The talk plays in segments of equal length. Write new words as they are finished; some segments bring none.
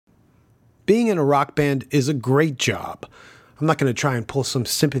Being in a rock band is a great job. I'm not going to try and pull some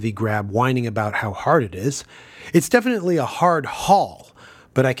sympathy grab whining about how hard it is. It's definitely a hard haul,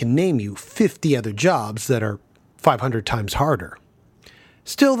 but I can name you 50 other jobs that are 500 times harder.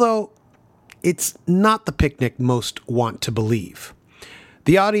 Still, though, it's not the picnic most want to believe.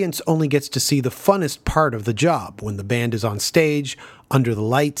 The audience only gets to see the funnest part of the job when the band is on stage, under the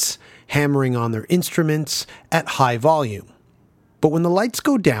lights, hammering on their instruments at high volume. But when the lights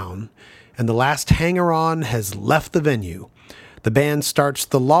go down and the last hanger-on has left the venue, the band starts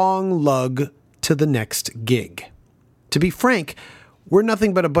the long lug to the next gig. To be frank, we're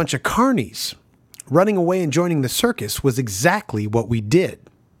nothing but a bunch of carnies. Running away and joining the circus was exactly what we did.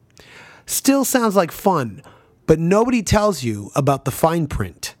 Still sounds like fun, but nobody tells you about the fine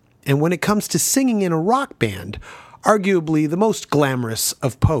print. And when it comes to singing in a rock band, arguably the most glamorous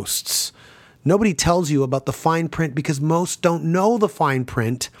of posts, nobody tells you about the fine print because most don't know the fine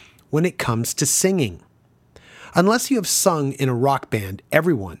print when it comes to singing. Unless you have sung in a rock band,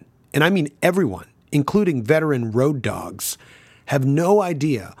 everyone, and I mean everyone, including veteran road dogs, have no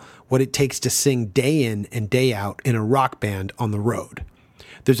idea what it takes to sing day in and day out in a rock band on the road.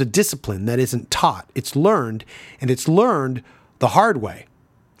 There's a discipline that isn't taught. It's learned, and it's learned the hard way.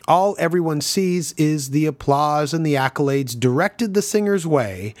 All everyone sees is the applause and the accolades directed the singer's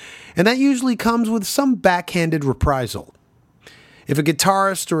way, and that usually comes with some backhanded reprisal. If a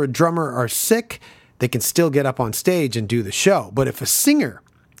guitarist or a drummer are sick, they can still get up on stage and do the show. But if a singer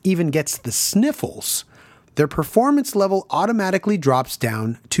even gets the sniffles, their performance level automatically drops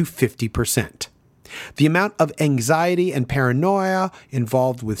down to 50%. The amount of anxiety and paranoia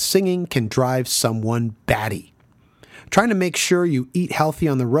involved with singing can drive someone batty. Trying to make sure you eat healthy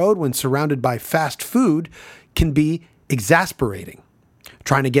on the road when surrounded by fast food can be exasperating.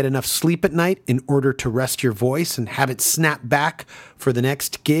 Trying to get enough sleep at night in order to rest your voice and have it snap back for the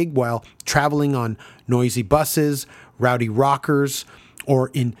next gig while traveling on noisy buses, rowdy rockers, or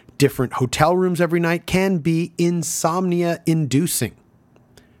in different hotel rooms every night can be insomnia-inducing.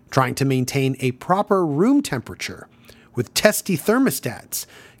 Trying to maintain a proper room temperature with testy thermostats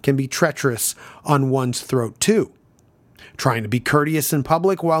can be treacherous on one's throat too. Trying to be courteous in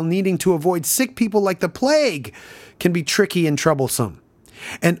public while needing to avoid sick people like the plague can be tricky and troublesome.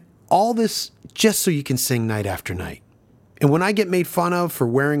 And all this just so you can sing night after night. And when I get made fun of for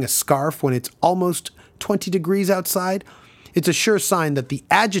wearing a scarf when it's almost 20 degrees outside, it's a sure sign that the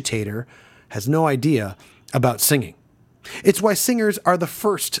agitator has no idea about singing. It's why singers are the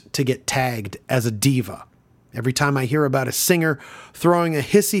first to get tagged as a diva. Every time I hear about a singer throwing a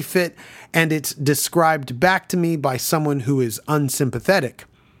hissy fit and it's described back to me by someone who is unsympathetic,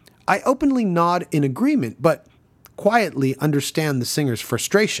 I openly nod in agreement, but quietly understand the singer's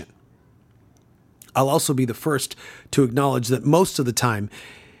frustration. I'll also be the first to acknowledge that most of the time,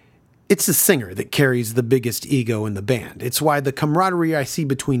 it's the singer that carries the biggest ego in the band. It's why the camaraderie I see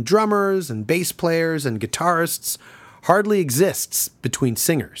between drummers and bass players and guitarists hardly exists between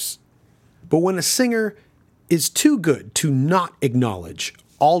singers. But when a singer is too good to not acknowledge,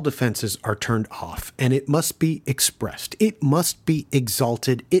 all defenses are turned off, and it must be expressed. It must be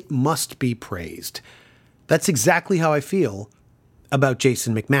exalted. It must be praised. That's exactly how I feel about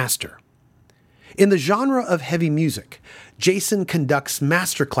Jason McMaster. In the genre of heavy music, Jason conducts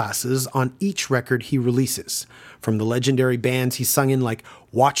masterclasses on each record he releases, from the legendary bands he sung in like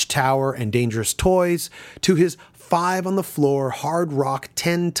Watchtower and Dangerous Toys, to his 5-on-the-floor hard rock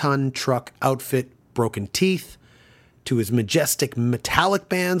 10-ton truck outfit Broken Teeth, to his majestic metallic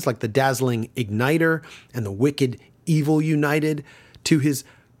bands like the dazzling Igniter and the wicked Evil United, to his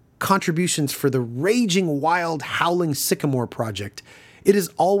contributions for the raging wild Howling Sycamore project. It is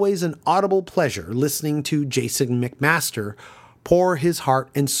always an audible pleasure listening to Jason McMaster pour his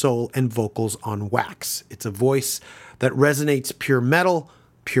heart and soul and vocals on wax. It's a voice that resonates pure metal,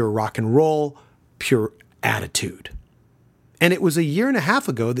 pure rock and roll, pure attitude. And it was a year and a half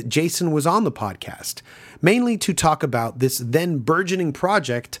ago that Jason was on the podcast, mainly to talk about this then burgeoning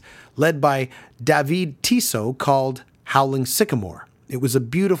project led by David Tissot called Howling Sycamore. It was a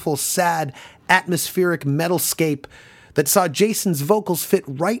beautiful, sad, atmospheric metalscape that saw Jason's vocals fit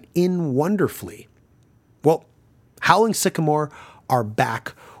right in wonderfully. Well, Howling Sycamore are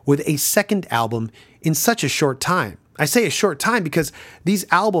back with a second album in such a short time. I say a short time because these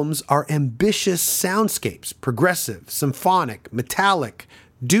albums are ambitious soundscapes, progressive, symphonic, metallic,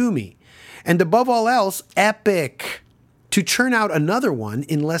 doomy, and above all else, epic. To churn out another one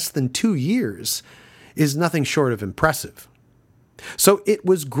in less than 2 years is nothing short of impressive. So it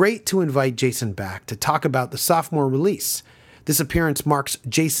was great to invite Jason back to talk about the sophomore release. This appearance marks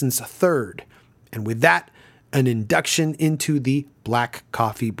Jason's third. And with that, an induction into the Black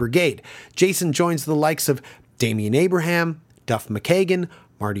Coffee Brigade. Jason joins the likes of Damian Abraham, Duff McKagan,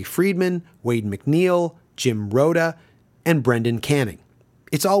 Marty Friedman, Wade McNeil, Jim Rhoda, and Brendan Canning.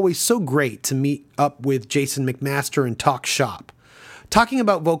 It's always so great to meet up with Jason McMaster and talk shop. Talking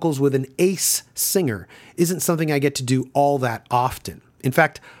about vocals with an ace singer isn't something I get to do all that often. In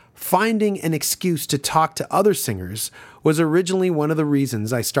fact, finding an excuse to talk to other singers was originally one of the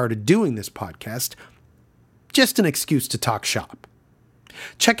reasons I started doing this podcast, just an excuse to talk shop.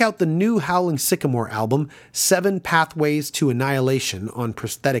 Check out the new Howling Sycamore album, 7 Pathways to Annihilation, on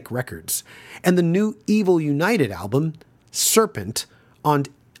Prosthetic Records, and the new Evil United album, Serpent, on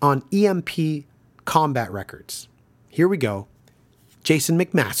EMP Combat Records. Here we go. Jason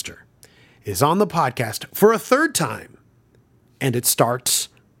McMaster is on the podcast for a third time, and it starts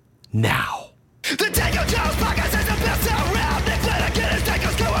now. The Danko Jones podcast is the best around. Nick Flanagan is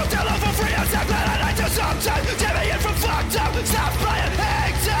Danko's co-host. Love for free. I'm sad glad I like to sometimes. Jamie in from fucked up. Stop playing hang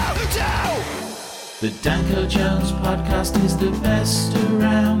down. The Danko Jones podcast is the best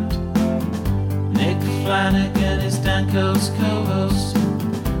around. Nick Flanagan is Danko's co-host.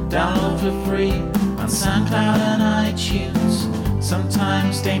 Download for free on SoundCloud and iTunes.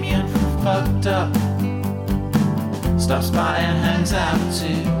 Sometimes Damien from fucked up stops by and hangs out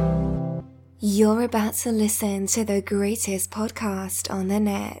too. You're about to listen to the greatest podcast on the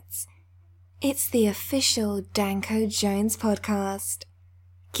net. It's the official Danko Jones podcast.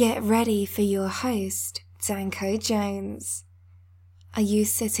 Get ready for your host, Danko Jones. Are you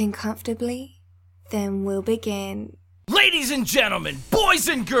sitting comfortably? Then we'll begin. Ladies and gentlemen, boys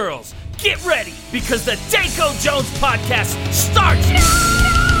and girls, get ready because the Danko Jones podcast starts now!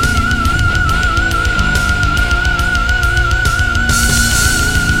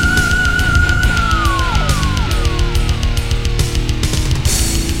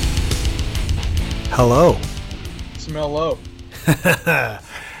 Hello. Smell low.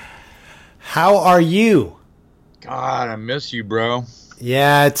 How are you? God, I miss you, bro.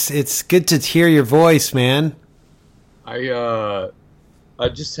 Yeah, it's good to hear your voice, man. I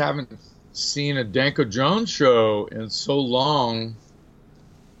just haven't seen a Danko Jones show in so long.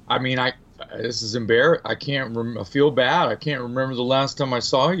 I mean, this is embarrassing. I feel bad. I can't remember the last time I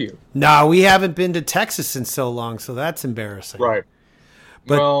saw you. No, we haven't been to Texas in so long, so that's embarrassing. Right.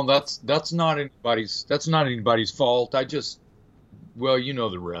 But, well, that's not anybody's fault. Well, you know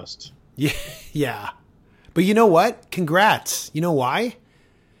the rest. Yeah. But you know what? Congrats. You know why?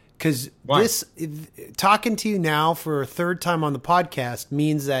 Because talking to you now for a third time on the podcast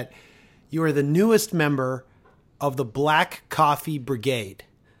means that you are the newest member of the Black Coffee Brigade.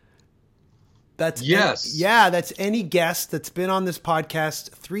 That's that's any guest that's been on this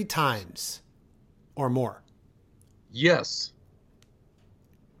podcast 3 times or more. Yes.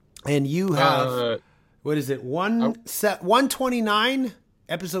 And you have, what is it, 129,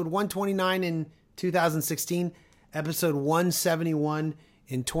 episode 129 in 2016, episode 171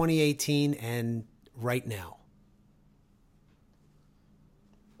 in 2018, and right now.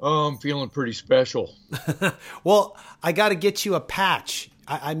 Oh, I'm feeling pretty special. Well, I got to get you a patch.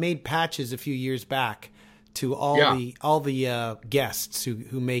 I made patches a few years back to all the guests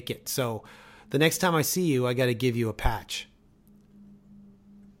who make it. So the next time I see you, I got to give you a patch.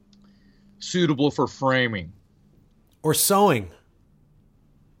 Suitable for framing or sewing.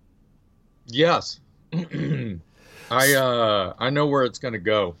 Yes. I know where it's going to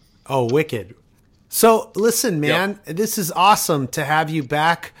go. Oh, wicked. So listen, man, This is awesome to have you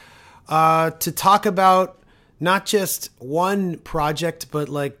back to talk about not just one project, but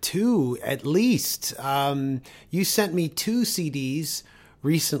like 2 at least. You sent me 2 CDs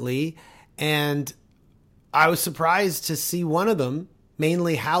recently, and I was surprised to see one of them,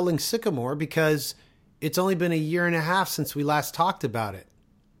 mainly Howling Sycamore, because it's only been a year and a half since we last talked about it.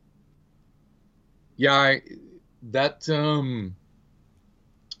 Yeah, that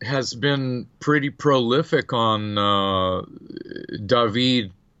has been pretty prolific on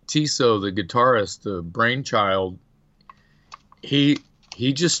David Tiso, the guitarist, the brainchild. He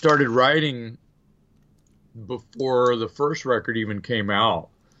just started writing before the first record even came out.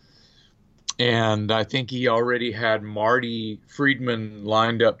 And I think he already had Marty Friedman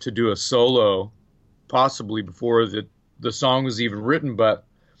lined up to do a solo, possibly before the song was even written. But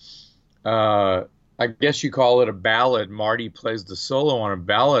I guess you call it a ballad. Marty plays the solo on a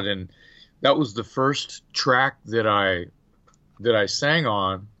ballad, and that was the first track that I sang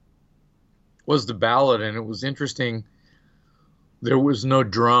on, was the ballad. And it was interesting. There was no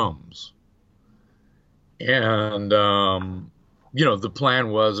drums. And the plan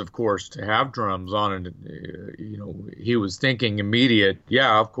was, of course, to have drums on it. He was thinking immediate,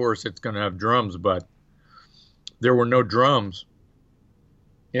 of course it's going to have drums, but there were no drums.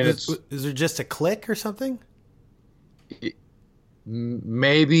 And is there just a click or something?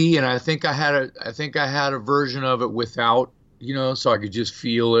 Maybe, and I think I had a version of it without, so I could just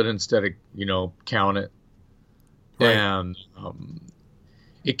feel it instead of, count it. Right. And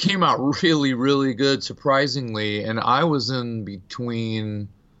it came out really, really good, surprisingly. And I was in between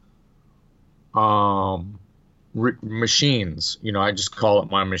machines. I just call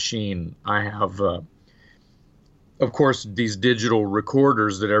it my machine. I have, of course, these digital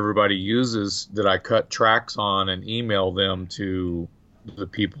recorders that everybody uses that I cut tracks on and email them to the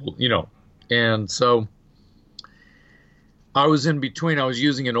people, And so I was in between. I was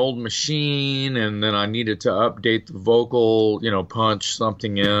using an old machine, and then I needed to update the vocal, punch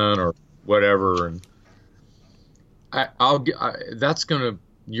something in or whatever. And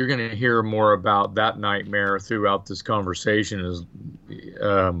you're gonna hear more about that nightmare throughout this conversation, is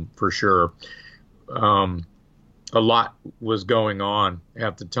for sure. A lot was going on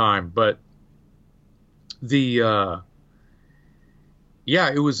at the time, but it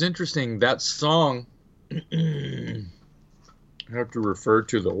was interesting. That song, I have to refer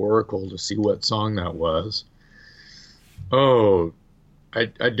to the Oracle to see what song that was. Oh, I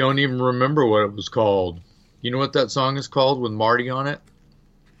don't even remember what it was called. You know what that song is called with Marty on it?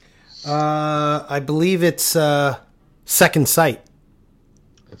 I believe it's Second Sight.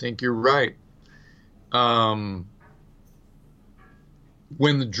 I think you're right.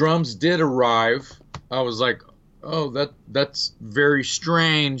 When the drums did arrive, I was like, oh, that's very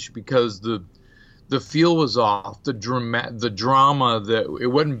strange, because the feel was off. The drama, that it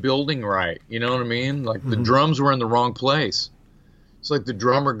wasn't building right. You know what I mean? Like the drums were in the wrong place. It's like the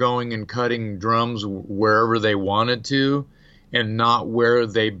drummer going and cutting drums wherever they wanted to and not where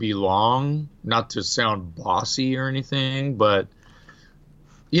they belong. Not to sound bossy or anything, but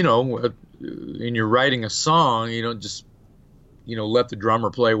and you're writing a song, you don't just let the drummer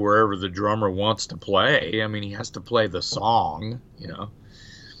play wherever the drummer wants to play. I mean, he has to play the song,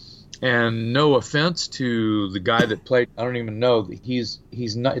 And no offense to the guy that played, I don't even know that he's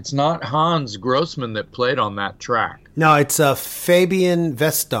not. It's not Hans Grossman that played on that track. No, it's Fabian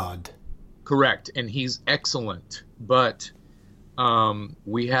Vestad. Correct, and he's excellent. But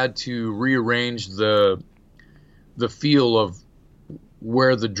we had to rearrange the feel of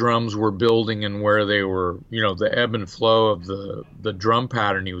where the drums were building and where they were, the ebb and flow of the drum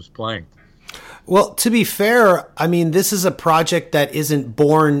pattern he was playing. Well, to be fair, I mean, this is a project that isn't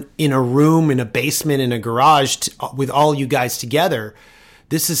born in a room, in a basement, in a garage with all you guys together.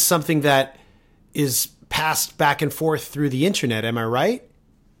 This is something that is passed back and forth through the internet. Am I right?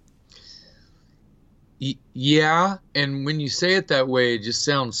 Yeah. And when you say it that way, it just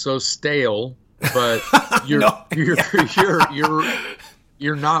sounds so stale, but you're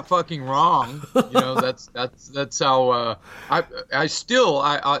not fucking wrong. That's how I still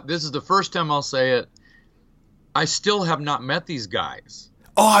this is the first time I'll say it. I still have not met these guys.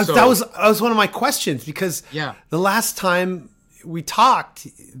 Oh, that was one of my questions, because the last time we talked,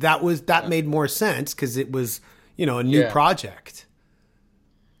 that made more sense, because it was, a new project.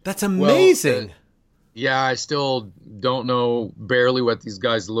 That's amazing. Well, I still don't know barely what these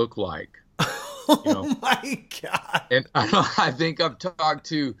guys look like. Oh my God. And I think I've talked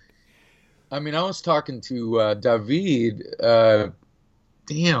to, I was talking to David,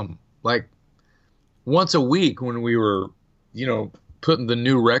 like once a week when we were, putting the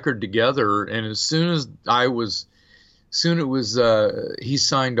new record together. And as soon as he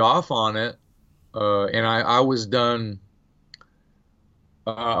signed off on it, and I was done.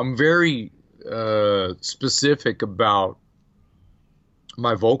 I'm very specific about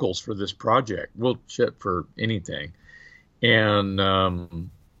my vocals for this project. Well, shit, for anything. And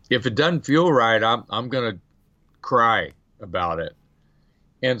if it doesn't feel right, I'm gonna cry about it.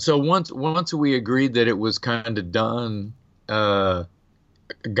 And so once we agreed that it was kind of done, I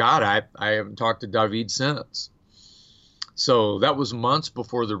haven't talked to David since. So that was months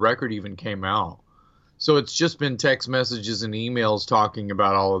before the record even came out. So it's just been text messages and emails talking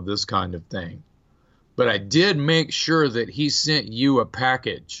about all of this kind of thing. But I did make sure that he sent you a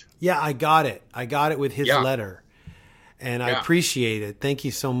package. Yeah, I got it. I got it with his letter. And I appreciate it. Thank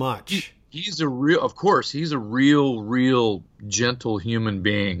you so much. He's a real gentle human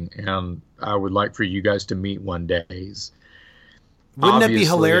being. And I would like for you guys to meet one day. Wouldn't that be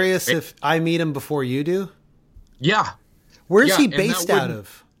hilarious if I meet him before you do? Yeah. Where's he based out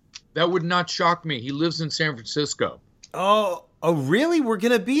of? That would not shock me. He lives in San Francisco. Oh, really? We're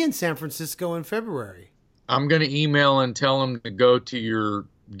going to be in San Francisco in February. I'm going to email and tell him to go to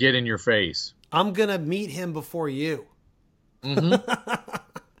get in your face. I'm going to meet him before you. Mm-hmm.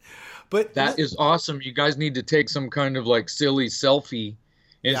 But that is awesome. You guys need to take some kind of like silly selfie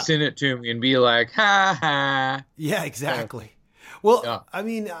and send it to me and be like, ha ha. Yeah, exactly. Well, Yeah. I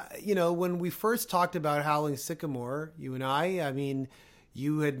mean, when we first talked about Howling Sycamore, you and I mean,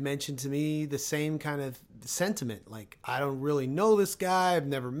 you had mentioned to me the same kind of sentiment. Like, I don't really know this guy. I've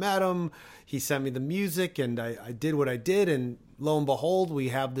never met him. He sent me the music and I did what I did. And lo and behold, we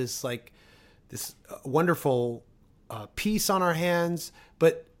have this wonderful piece on our hands.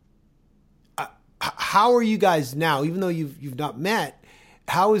 But how are you guys now? Even though you've not met,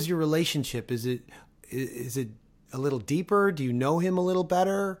 how is your relationship? Is it a little deeper? Do you know him a little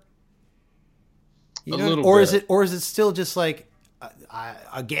better? A little bit. Is it still just like,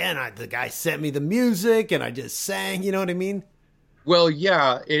 the guy sent me the music and I just sang, you know what I mean? Well,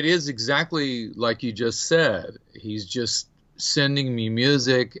 yeah, it is exactly like you just said. He's just sending me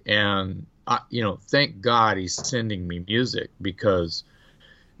music, and thank God he's sending me music, because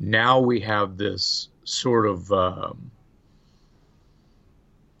now we have this sort of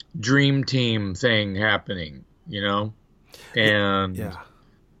dream team thing happening, and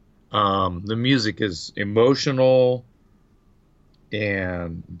the music is emotional,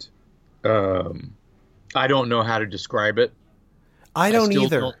 and I don't know how to describe it. I don't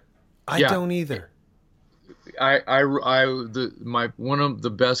either. One of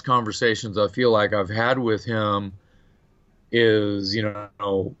the best conversations I feel like I've had with him is,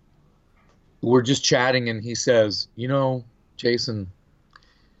 we're just chatting and he says, Jason,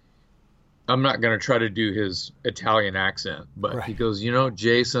 I'm not going to try to do his Italian accent, but he goes,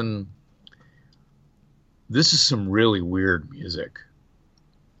 Jason, this is some really weird music.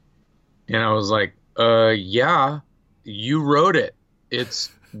 And I was like, yeah, you wrote it. It's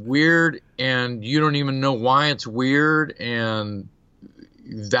weird and you don't even know why it's weird. And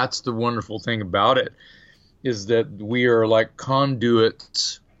that's the wonderful thing about it, is that we are like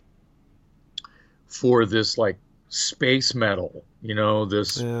conduits for this like space metal,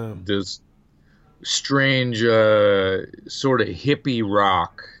 this strange sort of hippie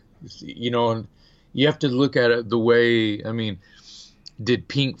rock, and you have to look at it the way, did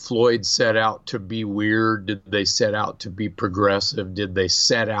Pink Floyd set out to be weird? Did they set out to be progressive? Did they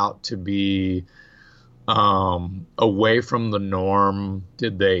set out to be away from the norm?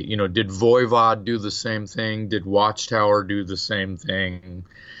 Did they, did Voivod do the same thing? Did Watchtower do the same thing?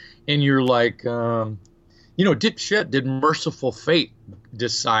 And you're like, did Merciful Fate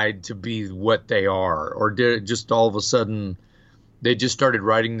decide to be what they are? Or did it just all of a sudden they just started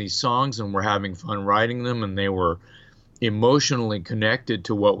writing these songs and were having fun writing them, and they were emotionally connected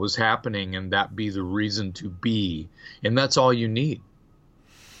to what was happening, and that be the reason to be? And that's all you need.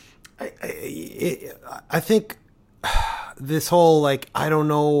 I think this whole, I don't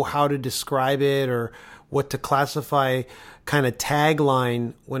know how to describe it or what to classify kind of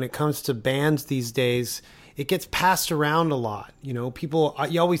tagline when it comes to bands these days, it gets passed around a lot. People,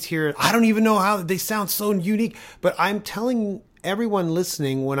 you always hear, I don't even know how they sound so unique, but I'm telling everyone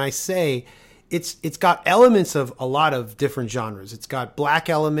listening when I say it's got elements of a lot of different genres. It's got black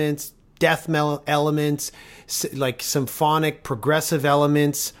elements, death metal elements, like symphonic progressive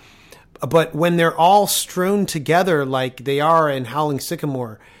elements. But when they're all strewn together like they are in Howling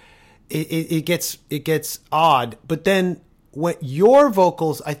Sycamore, it gets odd. But then when your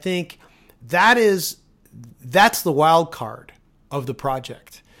vocals, I think that's the wild card of the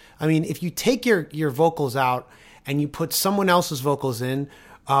project. If you take your vocals out and you put someone else's vocals in,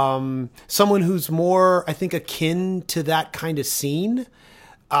 someone who's more, I think, akin to that kind of scene,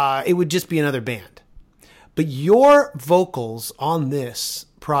 it would just be another band. But your vocals on this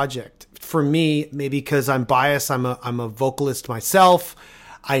project, for me, maybe because I'm biased, I'm a vocalist myself,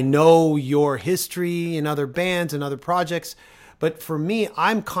 I know your history in other bands and other projects, but for me,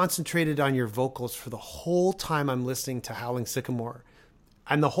 I'm concentrated on your vocals for the whole time I'm listening to Howling Sycamore.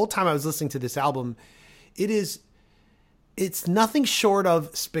 And the whole time I was listening to this album, it's nothing short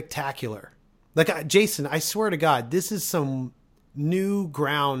of spectacular. Like, Jason, I swear to God, this is some new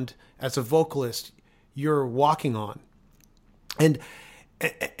ground as a vocalist you're walking on. And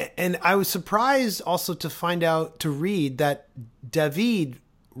I was surprised also to read that David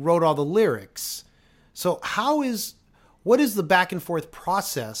wrote all the lyrics. So what is the back and forth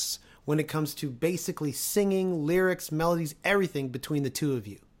process when it comes to basically singing, lyrics, melodies, everything between the two of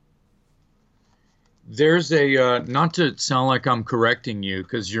you? There's not to sound like I'm correcting you,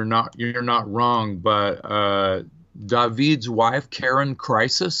 because you're not wrong, but David's wife, Karen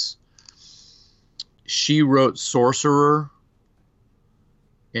Crisis, she wrote Sorcerer,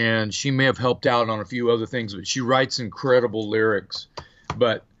 and she may have helped out on a few other things, but she writes incredible lyrics.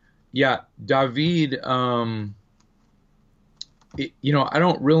 But yeah, David, I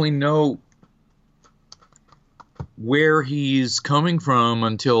don't really know where he's coming from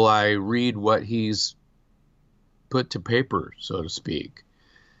until I read what he's put to paper, so to speak.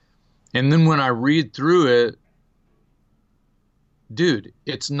 And then when I read through it, dude,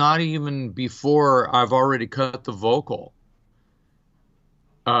 it's not even before I've already cut the vocal.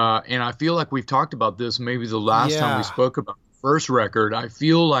 And I feel like we've talked about this maybe the last time we spoke about the first record. I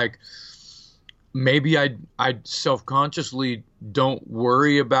feel like maybe I self-consciously don't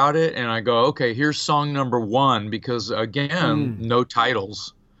worry about it, and I go, okay, here's song number 1, because again, no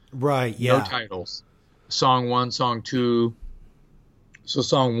titles. Right, yeah. No titles. Song 1, song 2. So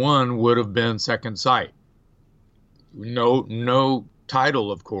song 1 would have been Second Sight. No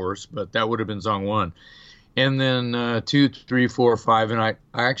title, of course, but that would have been song 1. And then 2, 3, 4, 5, and I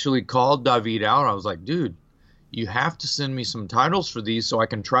actually called David out. I was like, dude, you have to send me some titles for these so I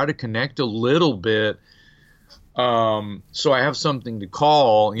can try to connect a little bit, so I have something to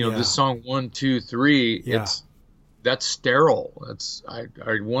call. This song 1, 2, 3. That's sterile. I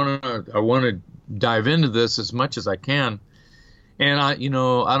want to dive into this as much as I can, and I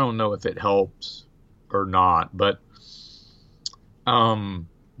don't know if it helps or not, but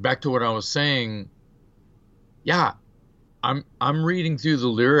back to what I was saying. Yeah, I'm reading through the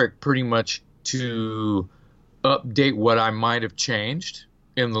lyric pretty much to update what I might have changed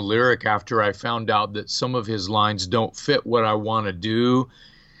in the lyric after I found out that some of his lines don't fit what I want to do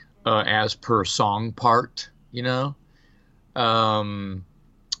as per song part,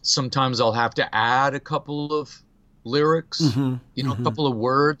 sometimes I'll have to add a couple of lyrics, a couple of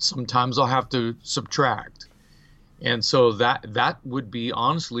words. Sometimes I'll have to subtract. And so that would be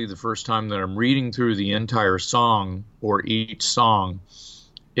honestly the first time that I'm reading through the entire song, or each song,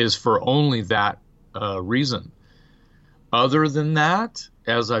 is for only that reason. Other than that,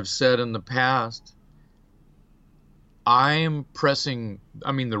 as I've said in the past, I am pressing,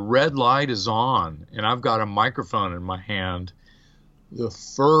 the red light is on, and I've got a microphone in my hand. The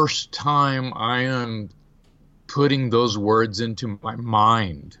first time I am putting those words into my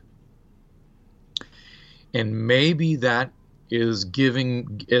mind. And maybe that is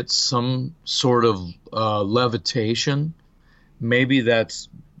giving it some sort of levitation. Maybe that's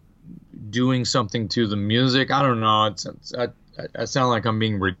doing something to the music. I don't know. I sound like I'm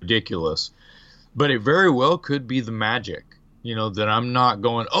being ridiculous. But it very well could be the magic, that I'm not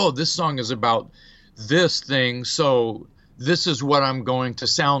going, oh, this song is about this thing, so this is what I'm going to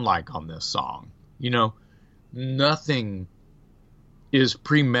sound like on this song. Nothing is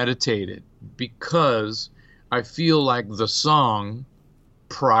premeditated, because I feel like the song,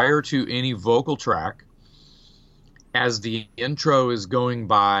 prior to any vocal track, as the intro is going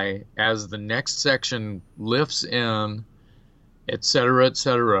by, as the next section lifts in,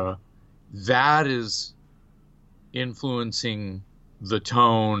 etc., that is influencing the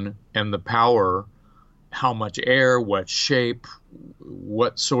tone and the power, how much air, what shape,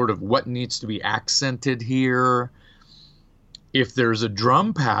 what needs to be accented here. If there's a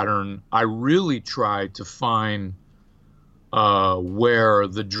drum pattern, I really try to find where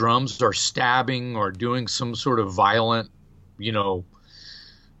the drums are stabbing or doing some sort of violent,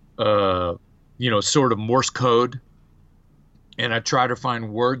 sort of Morse code. And I try to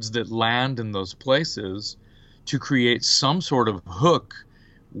find words that land in those places to create some sort of hook,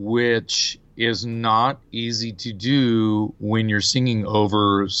 which is not easy to do when you're singing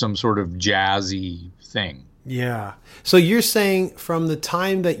over some sort of jazzy thing. Yeah. So you're saying from the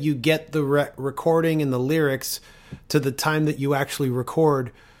time that you get the recording and the lyrics to the time that you actually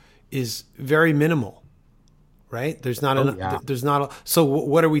record is very minimal, right? There's not so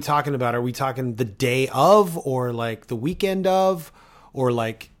what are we talking about? Are we talking the day of, or like the weekend of, or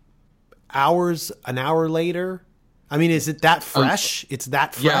like an hour later? Is it that fresh? It's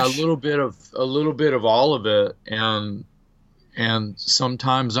that fresh? Yeah, a little bit of all of it. And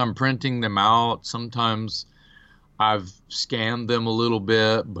sometimes I'm printing them out. Sometimes I've scanned them a little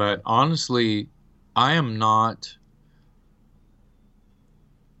bit, but honestly, I am not,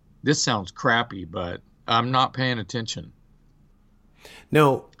 this sounds crappy, but I'm not paying attention.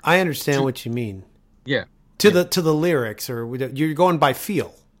 No, I understand what you mean. Yeah. To the lyrics, or you're going by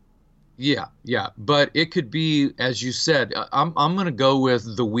feel. Yeah. But it could be, as you said, I'm going to go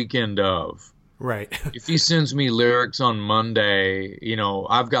with the weekend of. Right. If he sends me lyrics on Monday,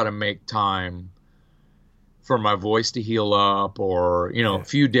 I've got to make time for my voice to heal up, or, a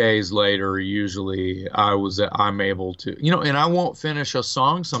few days later, usually I'm able to, and I won't finish a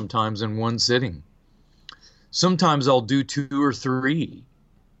song sometimes in one sitting. Sometimes I'll do 2 or 3.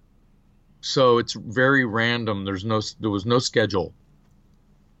 So it's very random. There was no schedule.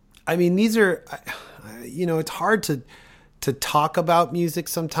 These are, it's hard to talk about music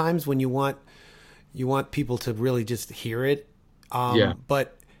sometimes when you want people to really just hear it.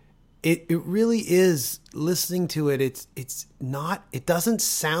 But it really is, listening to it, it doesn't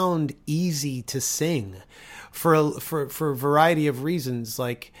sound easy to sing for a variety of reasons.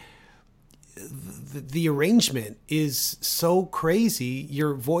 Like the arrangement is so crazy.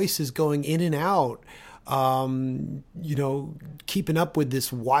 Your voice is going in and out, keeping up with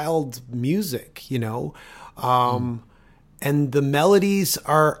this wild music, and the melodies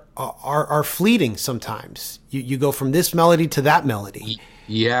are fleeting sometimes. You go from this melody to that melody.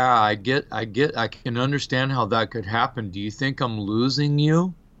 Yeah, I can understand how that could happen. Do you think I'm losing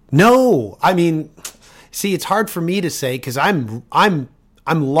you? No, I mean, see, it's hard for me to say because I'm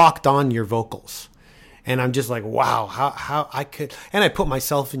locked on your vocals, and I'm just like, wow, how I could, and I put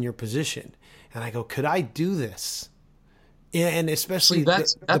myself in your position, and I go, could I do this? And especially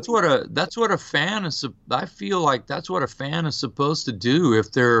that's what a fan is. I feel like that's what a fan is supposed to do.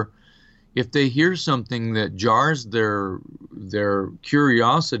 If they hear something that jars their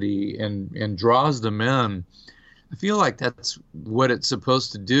curiosity and draws them in, I feel like that's what it's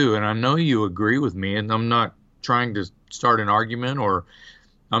supposed to do. And I know you agree with me, and I'm not trying to start an argument, or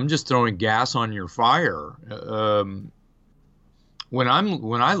I'm just throwing gas on your fire. When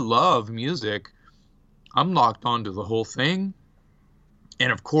I love music, I'm locked onto the whole thing.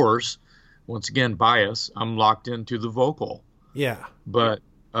 And of course, once again, bias, I'm locked into the vocal. Yeah. But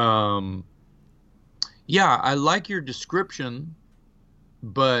yeah, I like your description,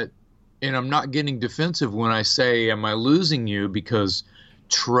 and I'm not getting defensive when I say, am I losing you? Because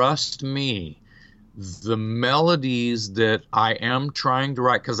trust me, the melodies that I am trying to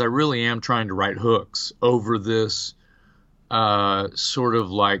write, because I really am trying to write hooks over this sort of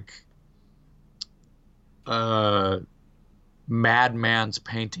like madman's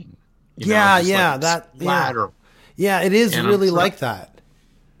painting. Splatter. Yeah, it is, and really like that.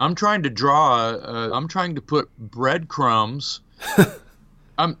 I'm trying to I'm trying to put breadcrumbs.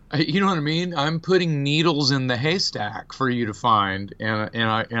 You know what I mean? I'm putting needles in the haystack for you to find, and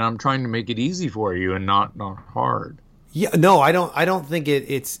I'm trying to make it easy for you and not hard. Yeah, no, I don't think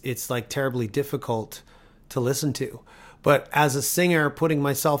it's like terribly difficult to listen to. But as a singer, putting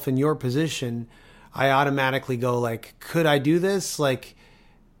myself in your position, I automatically go like, could I do this? Like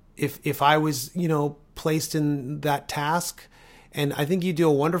if I was, placed in that task. And I think you do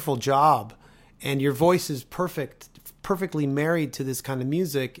a wonderful job, and your voice is perfectly married to this kind of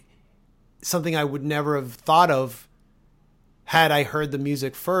music, something I would never have thought of had I heard the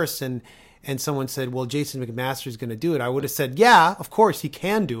music first and someone said, well, Jason McMaster is going to do it. I would have said, yeah, of course he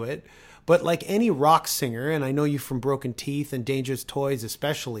can do it. But like any rock singer, and I know you from Broken Teeth and Dangerous Toys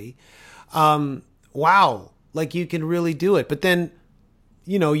especially, wow, like you can really do it. But then,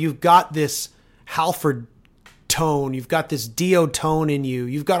 you've got this Halford tone, you've got this Dio tone in you,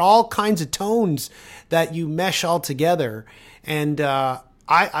 you've got all kinds of tones that you mesh all together, and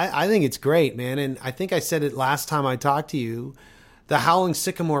I think it's great, man. And I think I said it last time I talked to you, the Howling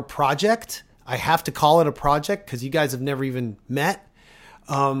Sycamore project, I have to call it a project because you guys have never even met,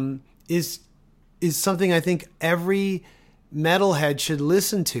 is something I think every metalhead should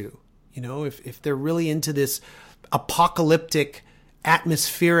listen to. If they're really into this apocalyptic,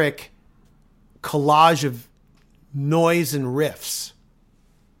 atmospheric collage of noise and riffs.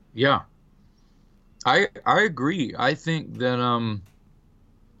 Yeah, I agree. I think that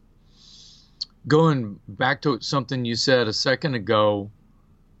going back to something you said a second ago,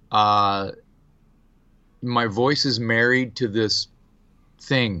 my voice is married to this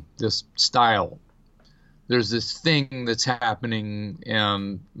thing, this style. There's this thing that's happening,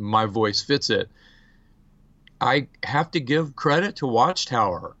 and my voice fits it. I have to give credit to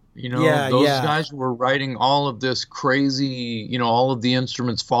Watchtower. Those guys were writing all of this crazy, all of the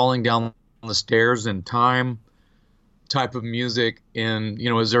instruments falling down the stairs in time type of music in,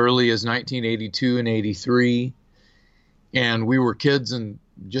 as early as 1982 and 83. And we were kids and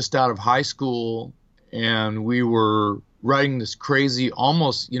just out of high school, and we were writing this crazy,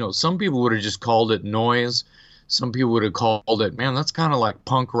 almost, some people would have just called it noise. Some people would have called it, man, that's kind of like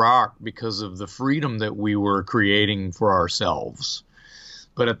punk rock because of the freedom that we were creating for ourselves.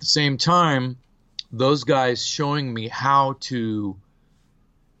 But at the same time, those guys showing me how to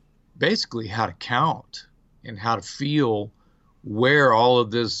count and how to feel where all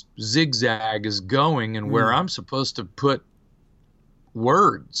of this zigzag is going and where I'm supposed to put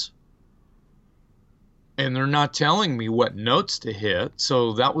words. And they're not telling me what notes to hit.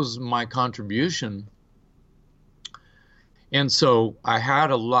 So that was my contribution. And so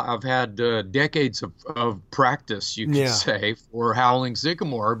I've had decades of practice, you could say, for Howling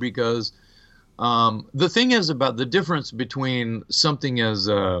Sycamore, because The thing is about the difference between something as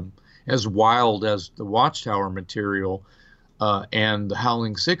wild as the Watchtower material and the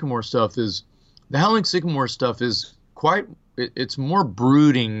Howling Sycamore stuff is the Howling Sycamore stuff is it's more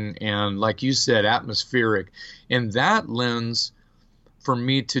brooding and, like you said, atmospheric, and that lends for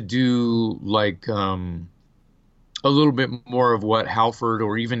me to do like a little bit more of what Halford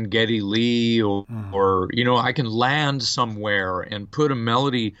or even Geddy Lee or I can land somewhere and put a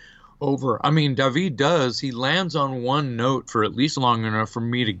melody over. I mean, David does. He lands on one note for at least long enough for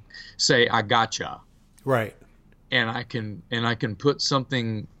me to say, "I gotcha." Right. And I can put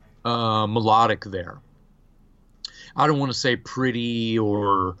something melodic there. I don't want to say pretty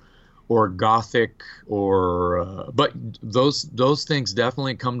or gothic but those things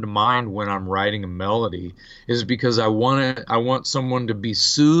definitely come to mind when I'm writing a melody, is because I want someone to be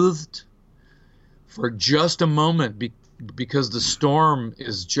soothed for just a moment because the storm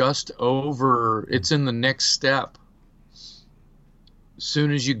is just over. It's in the next step. As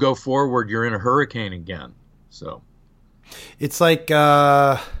soon as you go forward, you're in a hurricane again. So it's like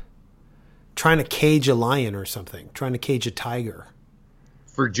trying to cage a lion or something, trying to cage a tiger.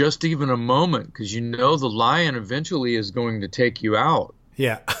 For just even a moment, because the lion eventually is going to take you out.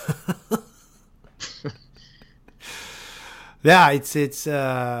 Yeah. Yeah, it's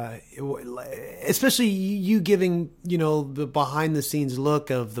especially you giving, the behind the scenes look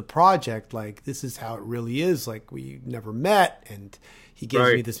of the project, like this is how it really is, like we never met, and he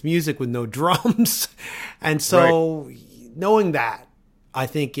gives me this music with no drums. And so knowing that, I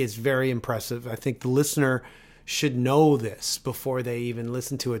think is very impressive. I think the listener should know this before they even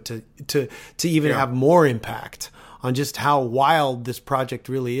listen to it to even have more impact on just how wild this project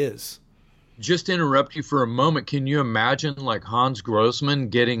really is. Just interrupt you for a moment. Can you imagine like Hans Grossman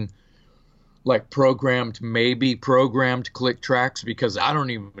getting like programmed click tracks? Because I don't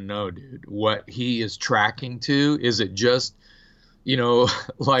even know, dude, what he is tracking to. Is it just,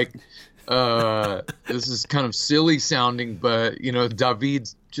 like, this is kind of silly sounding, but,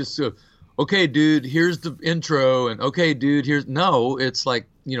 David's just okay, dude, here's the intro, and okay, dude, no, it's like,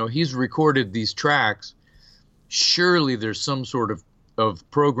 he's recorded these tracks. Surely there's some sort of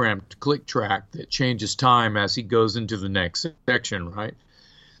programmed click track that changes time as he goes into the next section, right?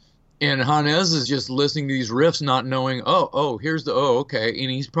 And Hannes is just listening to these riffs, not knowing, okay,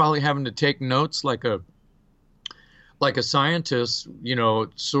 and he's probably having to take notes like a scientist,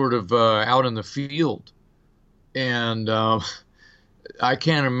 sort of out in the field. And I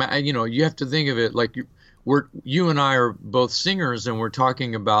can't imagine, you have to think of it like you and I are both singers, and we're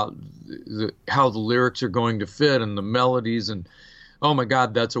talking about how the lyrics are going to fit and the melodies, and oh my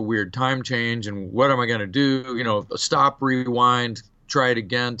God, that's a weird time change, and what am I going to do? Stop, rewind, try it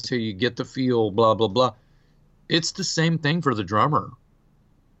again till you get the feel, blah, blah, blah. It's the same thing for the drummer.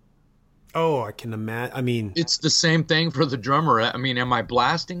 Oh, I can imagine. I mean, it's the same thing for the drummer. I mean, am I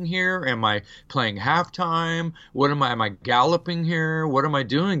blasting here? Am I playing halftime? Am I galloping here? What am I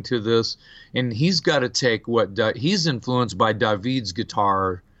doing to this? And he's got to take he's influenced by David's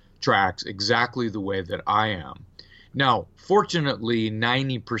guitar tracks exactly the way that I am. Now, fortunately,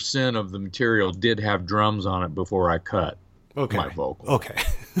 90% of the material did have drums on it before I cut my vocal. Okay.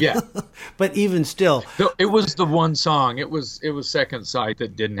 Yeah. But even still, it was the one song. It was Second Sight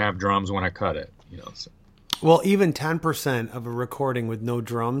that didn't have drums when I cut it. So. Well, even 10% of a recording with no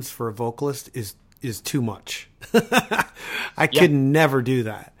drums for a vocalist is too much. I could never do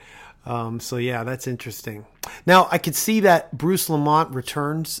that. So yeah, that's interesting. Now I could see that Bruce Lamont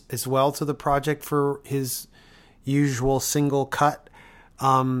returns as well to the project for his usual single cut.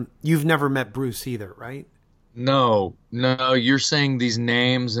 You've never met Bruce either, right? No, you're saying these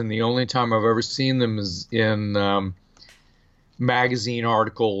names, and the only time I've ever seen them is in magazine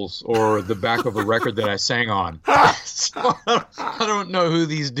articles or the back of a record that I sang on. So I don't know who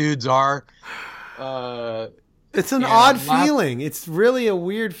these dudes are. It's an odd feeling. It's really a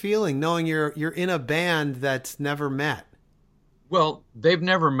weird feeling knowing you're in a band that's never met. Well, they've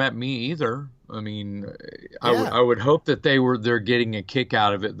never met me either. I mean, I would hope that they're getting a kick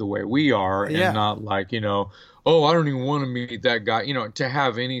out of it the way we are, and not like, I don't even want to meet that guy, to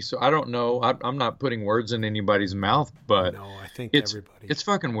have any. So I don't know. I'm not putting words in anybody's mouth, but no, I think everybody. It's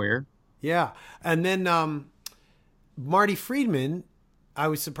fucking weird. Yeah. And then Marty Friedman, I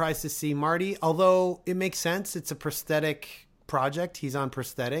was surprised to see Marty, although it makes sense. It's a prosthetic project. He's on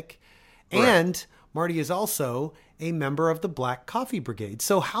prosthetic. Right. And Marty is also a member of the Black Coffee Brigade.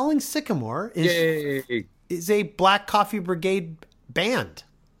 So Howling Sycamore is a Black Coffee Brigade band.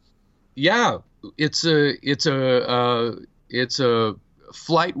 Yeah, it's a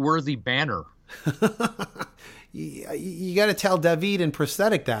flight-worthy banner. you got to tell David and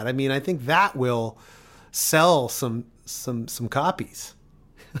Prosthetic that. I mean, I think that will sell some copies.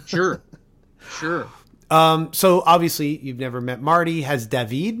 Sure. So obviously you've never met Marty. Has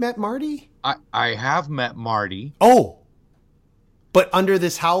David met Marty? I have met Marty. Oh, but under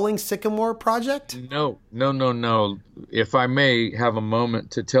this Howling Sycamore project? No. If I may have a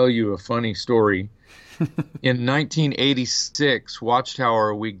moment to tell you a funny story. In 1986,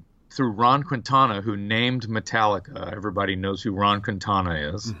 Watchtower, through Ron Quintana, who named Metallica. Everybody knows who Ron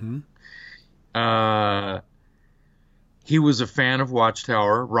Quintana is. Mm-hmm. He was a fan of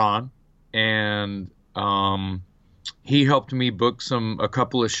Watchtower, Ron, and he helped me book a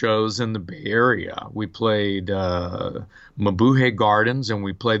couple of shows in the Bay Area. We played Mabuhay Gardens, and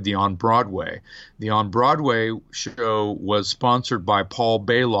we played the On Broadway. The On Broadway show was sponsored by Paul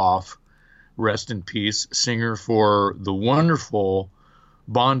Bailoff, rest in peace, singer for the wonderful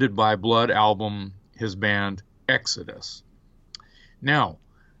Bonded by Blood album, his band Exodus. Now,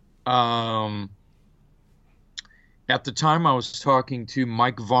 at the time I was talking to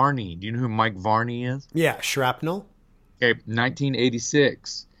Mike Varney. Do you know who Mike Varney is? Yeah, Shrapnel. Okay,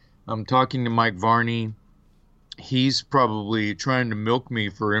 1986. I'm talking to Mike Varney. He's probably trying to milk me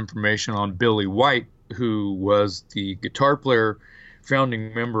for information on Billy White, who was the guitar player,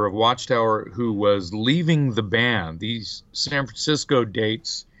 founding member of Watchtower, who was leaving the band. These San Francisco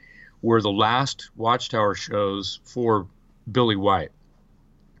dates were the last Watchtower shows for Billy White.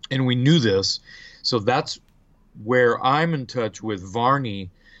 And we knew this, so that's where I'm in touch with Varney,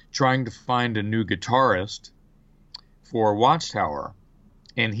 trying to find a new guitarist for Watchtower.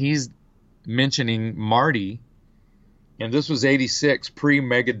 And he's mentioning Marty, and this was 86,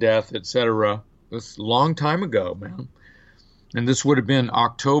 pre-Megadeth, etc. This a long time ago, man. And this would have been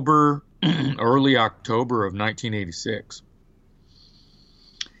October, early October of 1986.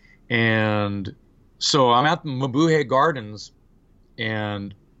 And so I'm at the Mabuhay Gardens,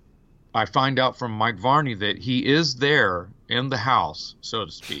 and I find out from Mike Varney that he is there in the house, so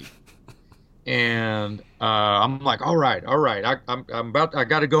to speak. And I'm like, all right, I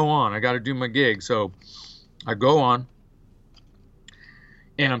got to go on. I got to do my gig. So I go on,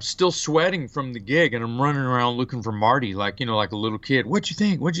 and I'm still sweating from the gig, and I'm running around looking for Marty, like a little kid. What'd you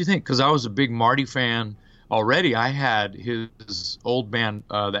think? Because I was a big Marty fan already. I had his old band,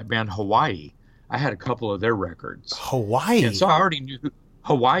 that band Hawaii. I had a couple of their records. Hawaii? And so I already knew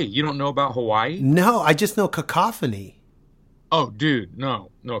Hawaii. You don't know about Hawaii? No, I just know Cacophony. Oh, dude,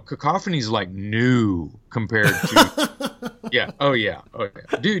 no. Cacophony's like new compared to, yeah. Oh yeah.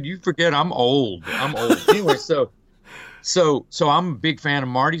 Dude, you forget I'm old. Anyway, so I'm a big fan of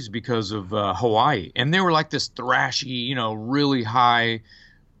Marty's because of Hawaii, and they were like this thrashy, really high,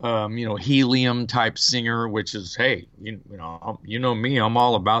 helium type singer, which is, hey, you know me, I'm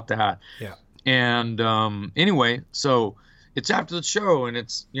all about that. Yeah. And anyway, so it's after the show, and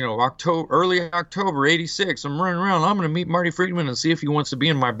it's, early October, 86. I'm running around. I'm going to meet Marty Friedman and see if he wants to be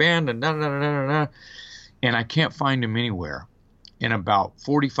in my band, and and I can't find him anywhere. And about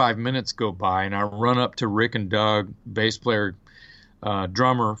 45 minutes go by, and I run up to Rick and Doug, bass player,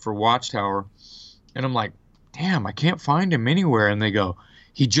 drummer for Watchtower, and I'm like, damn, I can't find him anywhere. And they go,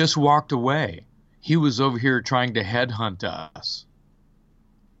 he just walked away. He was over here trying to headhunt us.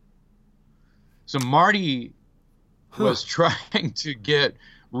 So Marty was trying to get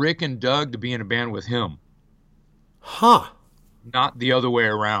Rick and Doug to be in a band with him. Huh. Not the other way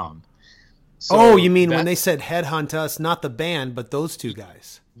around. So you mean when they said headhunt us, not the band, but those two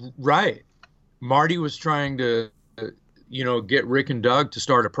guys. Right. Marty was trying to, get Rick and Doug to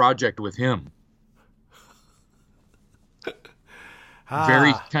start a project with him.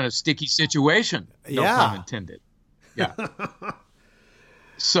 Very kind of sticky situation. No pun intended. Yeah.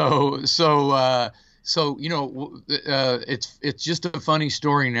 So it's just a funny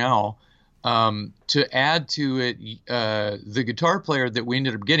story now. To add to it, the guitar player that we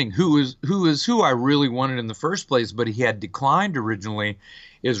ended up getting, who I really wanted in the first place, but he had declined originally,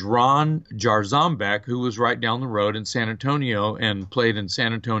 is Ron Jarzombek, who was right down the road in San Antonio and played in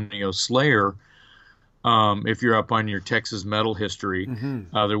San Antonio Slayer. If you're up on your Texas metal history,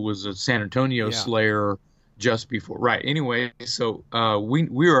 there was a San Antonio Slayer just before. Right. Anyway, so we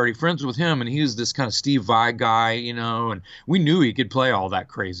were already friends with him, and he was this kind of Steve Vai guy, and we knew he could play all that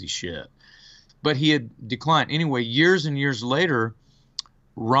crazy shit. But he had declined. Anyway, years and years later,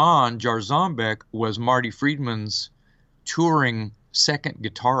 Ron Jarzombek was Marty Friedman's touring second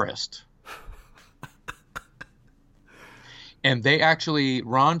guitarist. And they actually,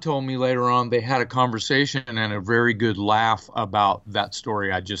 Ron told me later on, they had a conversation and a very good laugh about that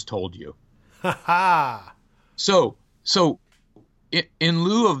story I just told you. So in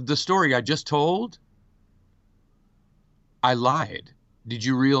lieu of the story I just told, I lied. Did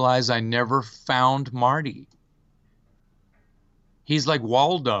you realize I never found Marty? He's like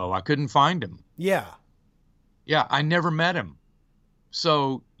Waldo. I couldn't find him. Yeah. Yeah, I never met him.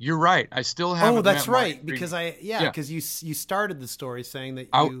 So you're right. I still haven't. Oh, that's met right. Marty. Because because you started the story saying that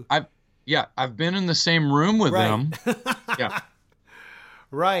you. I've been in the same room with Right. them. Yeah.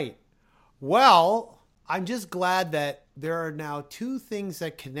 Right. Well, I'm just glad that there are now two more things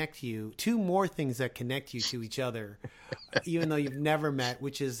that connect you to each other, even though you've never met,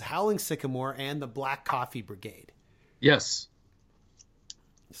 which is Howling Sycamore and the Black Coffee Brigade. Yes.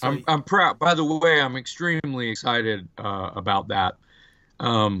 So, I'm proud. By the way, I'm extremely excited about that.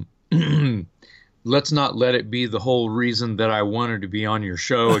 Let's not let it be the whole reason that I wanted to be on your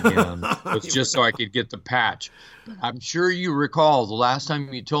show again. It's just so I could get the patch. I'm sure you recall the last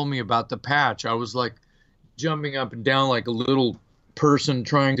time you told me about the patch, I was like jumping up and down like a little person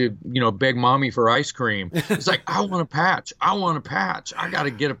trying to, beg mommy for ice cream. It's like, I want a patch. I want a patch. I got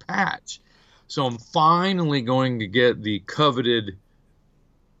to get a patch. So I'm finally going to get the coveted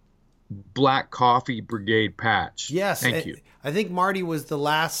Black Coffee Brigade patch. yes. Thank you. I think Marty was the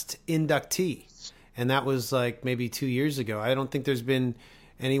last inductee, and that was like maybe 2 years ago. I don't think there's been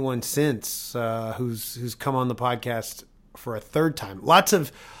anyone since who's come on the podcast for a third time. Lots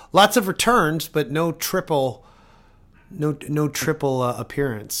of returns, but no triple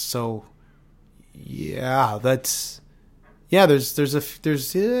appearance. So yeah, its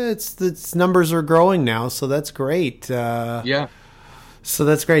numbers are growing now, so that's great. Yeah. So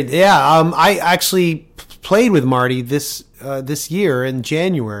that's great. Yeah, I actually played with Marty this year in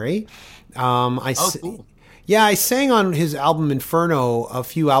January. Cool. Yeah, I sang on his album Inferno a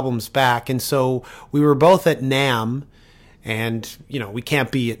few albums back, and so we were both at NAMM, and we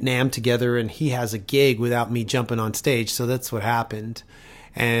can't be at NAMM together, and he has a gig without me jumping on stage, so that's what happened,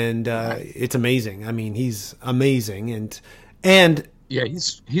 and it's amazing. I mean, he's amazing, and yeah,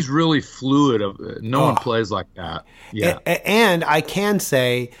 he's really fluid. No one plays like that. Yeah, and I can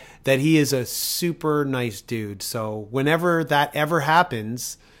say that he is a super nice dude. So whenever that ever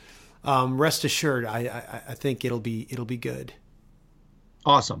happens, rest assured, I think it'll be good.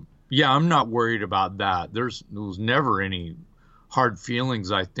 Awesome. Yeah, I'm not worried about that. There was never any hard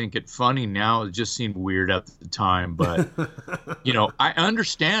feelings. I think it funny now. It just seemed weird at the time, but I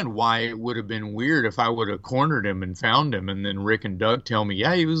understand why it would have been weird if I would have cornered him and found him, and then Rick and Doug tell me,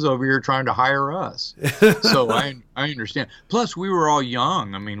 yeah, he was over here trying to hire us. So I understand. Plus, we were all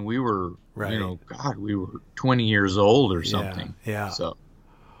young. I mean, we were, right. we were 20 years old or something. Yeah. So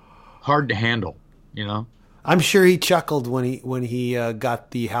hard to handle, I'm sure he chuckled when he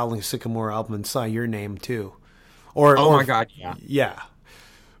got the Howling Sycamore album and saw your name too. My God, yeah. Yeah.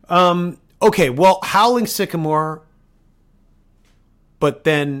 Okay, well, Howling Sycamore, but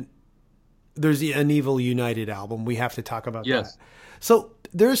then there's an Evil United album. We have to talk about that. So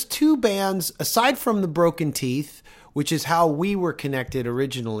there's two bands, aside from the Broken Teeth, which is how we were connected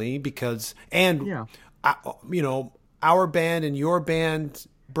originally, our band and your band,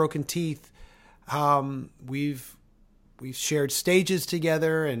 Broken Teeth, we've shared stages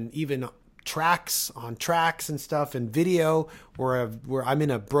together and even tracks and stuff, and video where I'm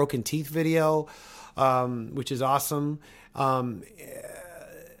in a Broken Teeth video, which is awesome.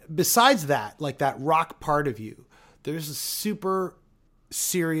 Besides that, like that rock part of you, there's a super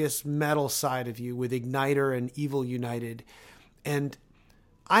serious metal side of you with Igniter and Evil United, and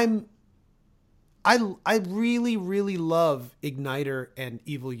I really, really love Igniter and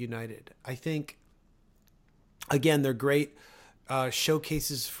Evil United. I think, again, they're great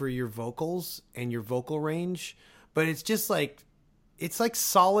showcases for your vocals and your vocal range, but it's just like, it's like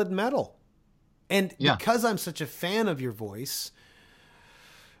solid metal. And because I'm such a fan of your voice,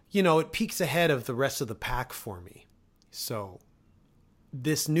 it peaks ahead of the rest of the pack for me. So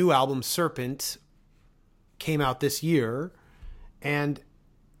this new album, Serpent, came out this year, and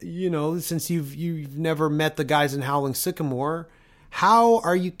since you've never met the guys in Howling Sycamore, how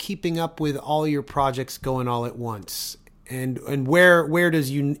are you keeping up with all your projects going all at once? And where does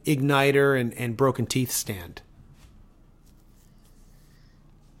Igniter and Broken Teeth stand?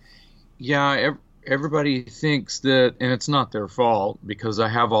 Yeah, everybody thinks that, and it's not their fault, because I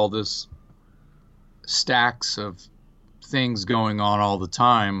have all this stacks of things going on all the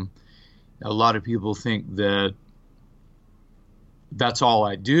time. A lot of people think that that's all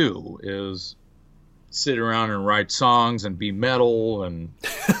I do is sit around and write songs and be metal, and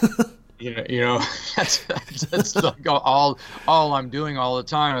that's like all I'm doing all the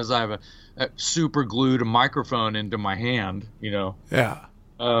time is I have a super glued a microphone into my hand. Yeah.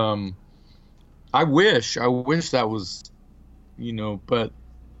 I wish that was, but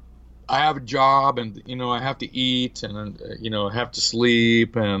I have a job, and I have to eat, and I have to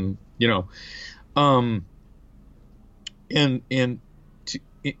sleep, and and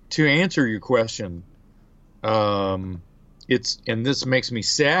to answer your question, and this makes me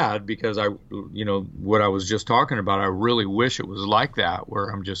sad because what I was just talking about, I really wish it was like that, where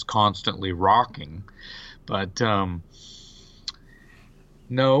I'm just constantly rocking, but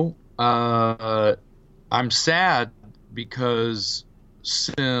no, I'm sad because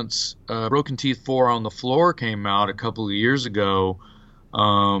since Broken Teeth 4 on the Floor came out a couple of years ago,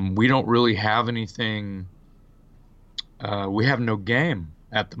 we don't really have anything. We have no game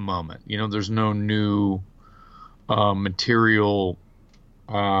at the moment. There's no new material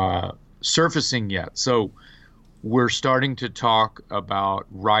surfacing yet. So we're starting to talk about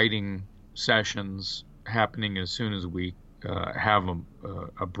writing sessions happening as soon as we have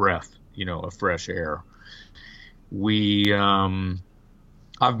a breath, of fresh air.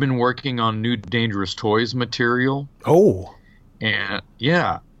 I've been working on new Dangerous Toys material. Oh. And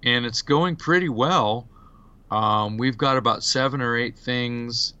it's going pretty well. We've got about 7 or 8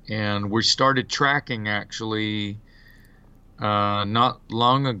 things, and we started tracking actually not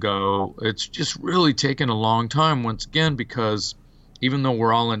long ago. It's just really taken a long time, once again, because even though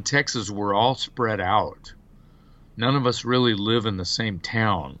we're all in Texas, we're all spread out. None of us really live in the same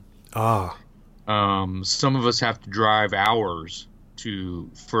town. Some of us have to drive hours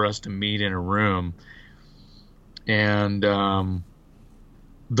for us to meet in a room, and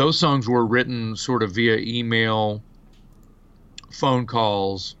those songs were written sort of via email, phone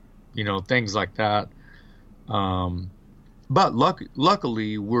calls, things like that. But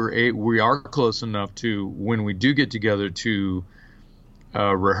luckily, we are close enough to, when we do get together to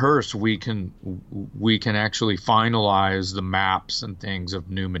rehearse, we can actually finalize the maps and things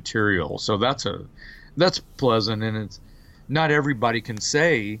of new material. So that's pleasant, and it's not everybody can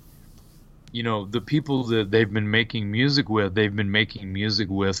say. The people that they've been making music with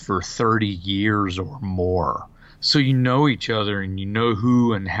for 30 years or more. So each other, and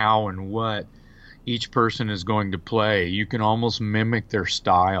who and how and what each person is going to play. You can almost mimic their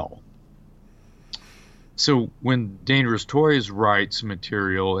style. So when Dangerous Toys writes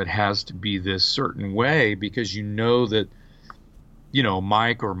material, it has to be this certain way, because that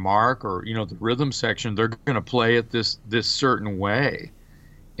Mike or Mark or the rhythm section, they're going to play it this certain way.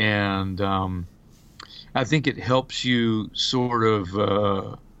 And I think it helps you sort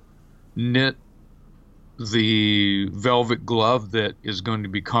of knit the velvet glove that is going to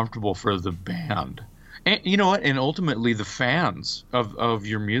be comfortable for the band, and and ultimately the fans of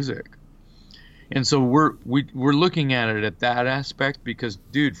your music. And so we're looking at it at that aspect, because,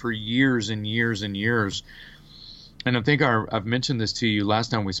 dude, for years and years and years, and I think I've mentioned this to you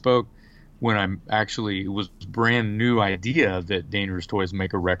last time we spoke, when it was brand new idea that Dangerous Toys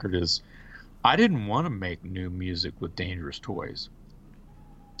make a record, is I didn't want to make new music with Dangerous Toys.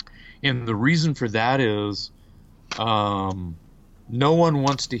 And the reason for that is no one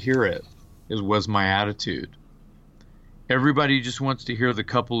wants to hear it, was my attitude. Everybody just wants to hear the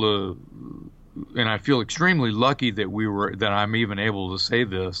couple of, and I feel extremely lucky that I'm even able to say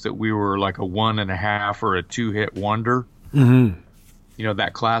this, that we were like a 1.5 or a 2-hit wonder. Mm-hmm.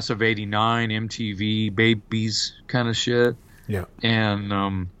 That class of '89 MTV babies kind of shit. Yeah.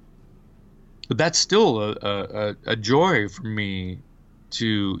 And but that's still a joy for me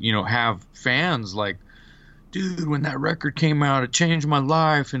to have fans like, dude, when that record came out, it changed my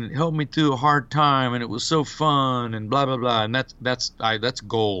life and it helped me through a hard time and it was so fun and blah blah blah. And that's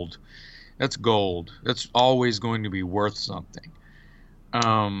gold. That's gold. That's always going to be worth something.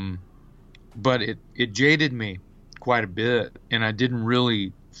 But it jaded me quite a bit, and I didn't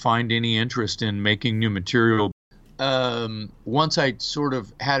really find any interest in making new material. Once I sort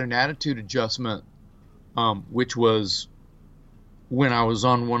of had an attitude adjustment, which was when I was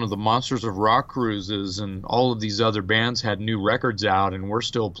on one of the Monsters of Rock cruises, and all of these other bands had new records out, and we're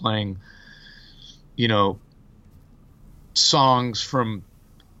still playing, songs from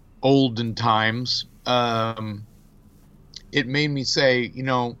olden times. It made me say,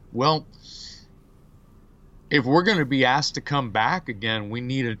 well, if we're going to be asked to come back again, we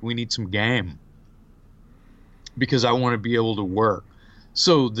need some game, because I want to be able to work.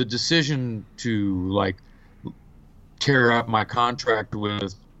 So the decision to tear up my contract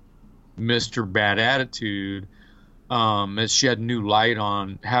with Mr. Bad Attitude has shed new light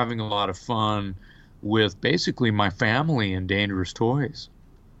on having a lot of fun with basically my family and Dangerous Toys,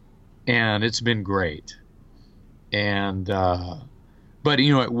 and it's been great. And but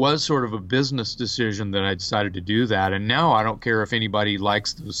it was sort of a business decision that I decided to do that. And now I don't care if anybody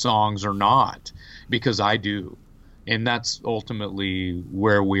likes the songs or not, because I do. And that's ultimately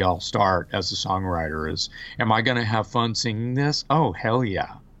where we all start as a songwriter is, am I going to have fun singing this? Oh, hell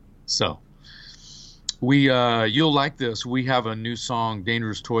yeah. So you'll like this. We have a new song,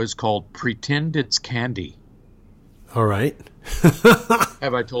 Dangerous Toys, called Pretend It's Candy. All right.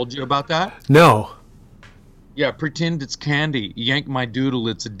 Have I told you about that? No. Yeah, pretend it's candy. Yank my doodle,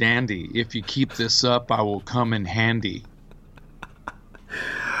 it's a dandy. If you keep this up, I will come in handy.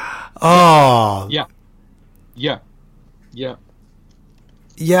 Oh. Yeah. Yeah. Yeah.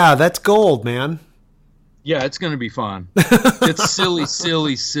 Yeah, that's gold, man. Yeah, it's going to be fun. It's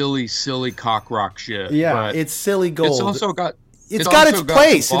silly cock rock shit. Yeah, it's silly gold. It's also got It's got its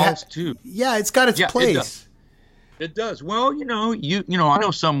place. Too. Yeah, it's got its place. It does. Well, you know, I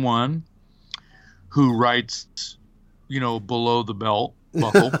know someone who writes, below the belt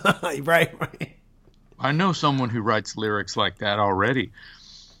buckle. Right. I know someone who writes lyrics like that already.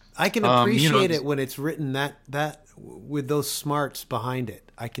 I can appreciate it when it's written that with those smarts behind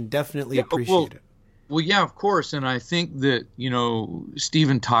it. I can definitely appreciate it. Well, yeah, of course. And I think that,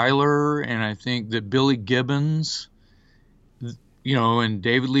 Steven Tyler, and I think that Billy Gibbons, and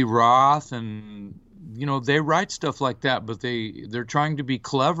David Lee Roth, and they write stuff like that, but they're trying to be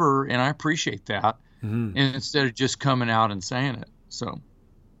clever, and I appreciate that. Mm-hmm. And instead of just coming out and saying it. So,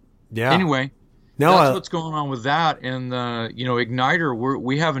 yeah. Anyway, that's what's going on with that. And Igniter,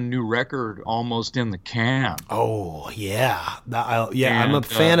 we have a new record almost in the can. Oh yeah, I'm a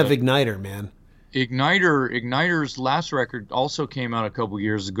fan of Igniter, man. Igniter's last record also came out a couple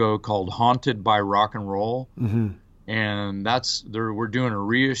years ago called "Haunted by Rock and Roll." Mm-hmm. And we're doing a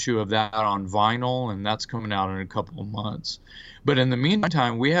reissue of that on vinyl, and that's coming out in a couple of months. But in the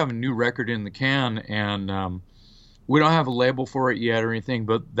meantime, we have a new record in the can, and we don't have a label for it yet or anything,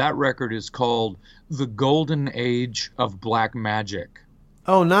 but that record is called The Golden Age of Black Magic.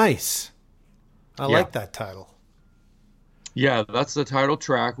 Oh, nice. I like that title. Yeah, that's the title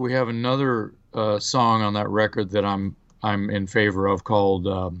track. We have another song on that record that I'm in favor of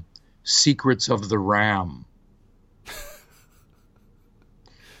called Secrets of the Ram.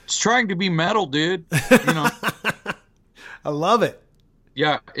 It's trying to be metal, dude. I love it.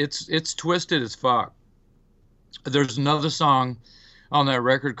 Yeah, it's twisted as fuck. There's another song on that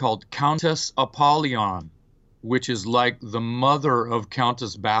record called Countess Apollyon, which is like the mother of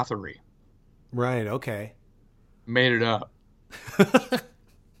Countess Bathory. Right, okay. Made it up.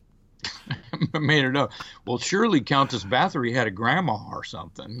 Made it up. Well, surely Countess Bathory had a grandma or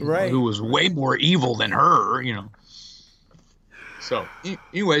something, right, who was way more evil than her, So,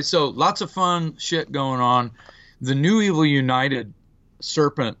 anyway, so lots of fun shit going on. The new Evil United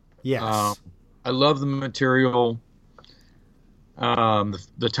Serpent. Yes. I love the material.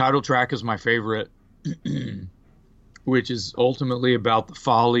 The title track is my favorite, which is ultimately about the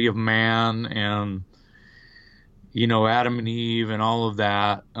folly of man and, Adam and Eve and all of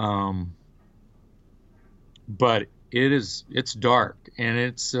that. But it's dark, and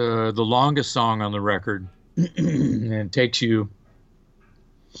it's the longest song on the record, and it takes you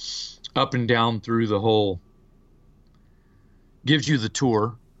up and down through the whole, gives you the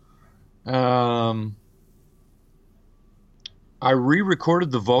tour. I re-recorded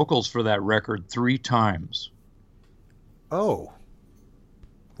the vocals for that record 3 times. Oh.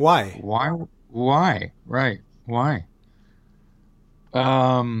 Why? Right. Why?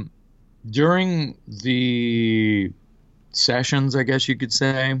 During the sessions, I guess you could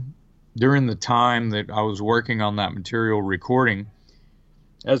say, during the time that I was working on that material recording,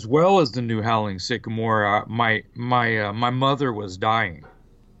 as well as the new Howling Sycamore, my mother was dying.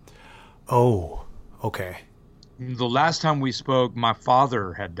 Oh, okay. The last time we spoke, my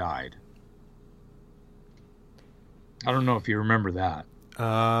father had died. I don't know if you remember that.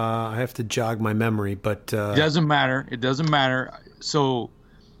 I have to jog my memory, but it doesn't matter. It doesn't matter. So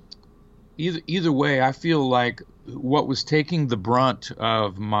either way, I feel like what was taking the brunt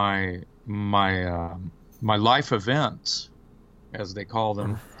of my life events, as they call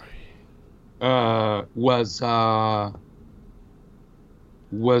them, was I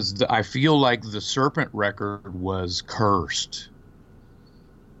feel like the Serpent record was cursed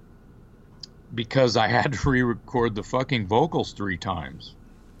because I had to re-record the fucking vocals 3 times.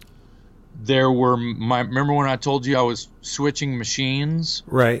 Remember when I told you I was switching machines?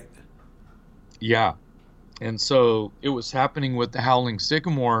 Right. Yeah. And so it was happening with the Howling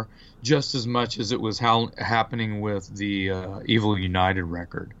Sycamore just as much as it was happening with the Evil United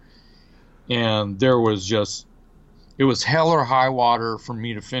record. And it was hell or high water for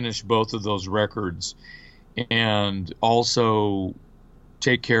me to finish both of those records and also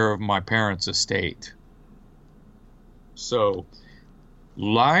take care of my parents' estate. So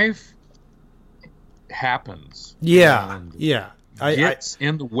life happens. Yeah, And yeah. gets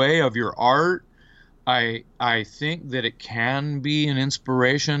in the way of your art. I think that it can be an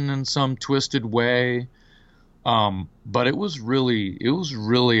inspiration in some twisted way. But it was really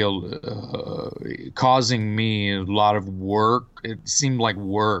causing me a lot of work. It seemed like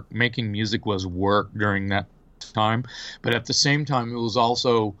work. Making music was work during that time. But at the same time, it was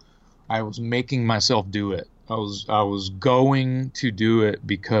also, I was making myself do it. I was going to do it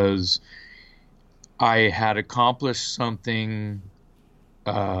because I had accomplished something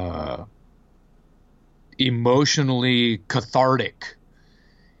emotionally cathartic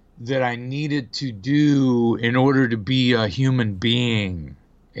that I needed to do in order to be a human being.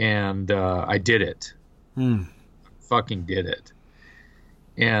 And I did it. Fucking did it.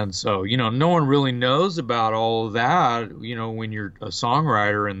 And so, no one really knows about all of that, when you're a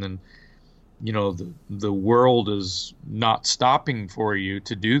songwriter, and then, the world is not stopping for you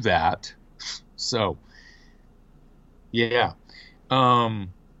to do that. So, yeah.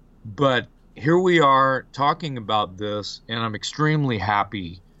 But here we are talking about this, and I'm extremely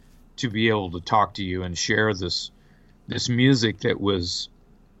happy to be able to talk to you and share this music that was,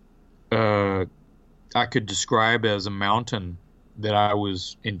 I could describe as a mountain that I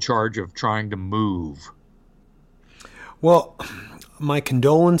was in charge of trying to move. Well, my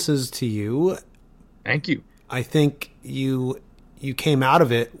condolences to you. Thank you. I think you came out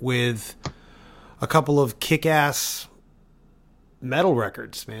of it with a couple of kick-ass metal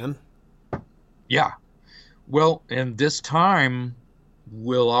records, man. Yeah. Well, and this time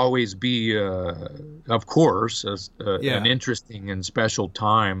will always be, of course, an interesting and special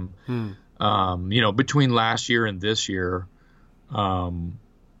time, between last year and this year,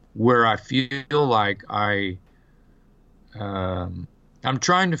 where I feel like I'm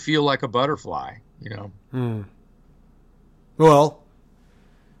trying to feel like a butterfly, Well,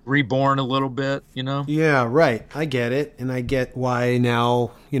 reborn a little bit, Yeah, right. I get it. And I get why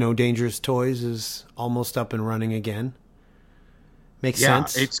now, Dangerous Toys is almost up and running again. Makes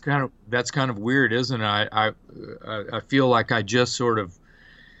sense. Yeah, that's kind of weird, isn't it? I feel like I just sort of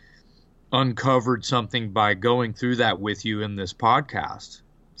uncovered something by going through that with you in this podcast.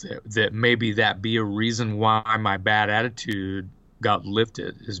 That maybe that be a reason why my bad attitude got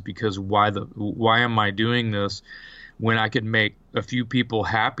lifted, is because why am I doing this when I could make a few people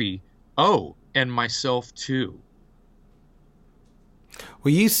happy? Oh, and myself too.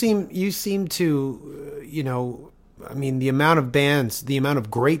 Well, you seem to, I mean, the amount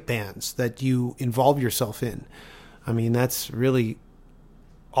of great bands that you involve yourself in, I mean, that's really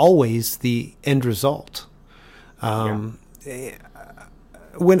always the end result.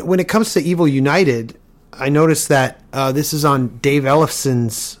 When it comes to Evil United, I noticed that this is on Dave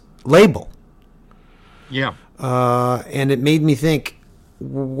Ellison's label. Yeah. And it made me think,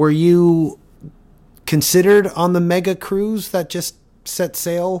 were you considered on the mega cruise that just set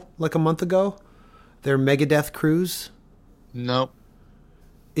sail like a month ago? Their Megadeth cruise? Nope.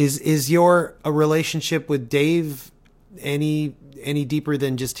 Is your a relationship with Dave any deeper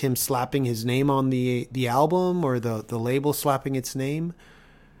than just him slapping his name on the album, or the label slapping its name?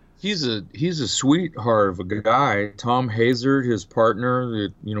 He's a sweetheart of a guy. Tom Hazard, his partner,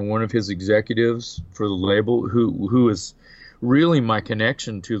 one of his executives for the label, who is really my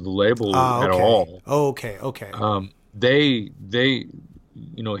connection to the label at all. Oh, okay. They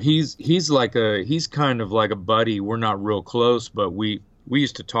he's kind of like a buddy. We're not real close, but we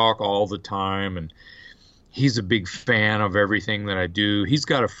used to talk all the time, and he's a big fan of everything that I do. He's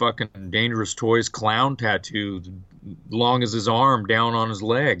got a fucking Dangerous Toys clown tattoo long as his arm down on his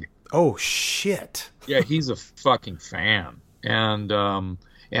leg. Oh shit. Yeah, he's a fucking fan. And I'm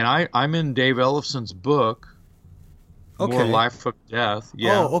in Dave Ellison's book, More Life of Death.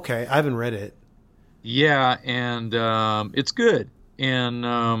 Yeah. Oh, okay. I haven't read it. Yeah, and it's good. And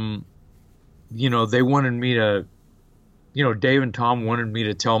they wanted me to, Dave and Tom wanted me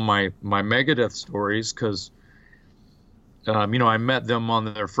to tell my Megadeth stories, because I met them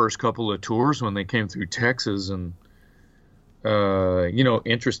on their first couple of tours when they came through Texas, and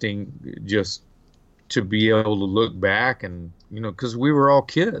interesting just to be able to look back and, because we were all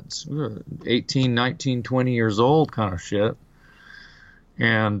kids, we were 18, 19, 20 years old kind of shit.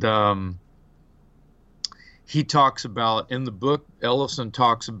 And he talks about, in the book, Ellison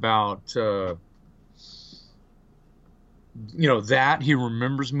talks about, that he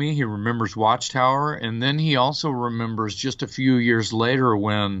remembers me, he remembers Watchtower, and then he also remembers just a few years later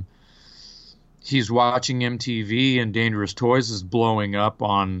when he's watching MTV and Dangerous Toys is blowing up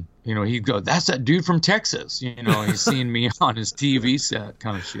on, he'd go, that's that dude from Texas, he's seeing me on his TV set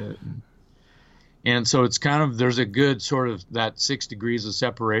kind of shit. And so it's kind of, there's a good sort of that 6 degrees of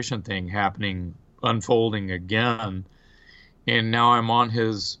separation thing happening unfolding again, and now I'm on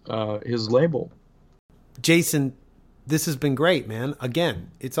his label. Jason, this has been great, man.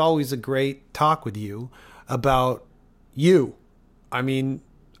 Again, it's always a great talk with you about you. I mean,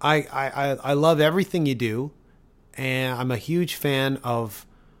 I love everything you do, and I'm a huge fan of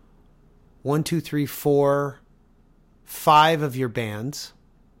 1, 2, 3, 4, 5 of your bands,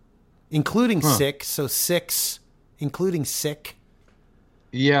 including Sick. So 6, including Sick.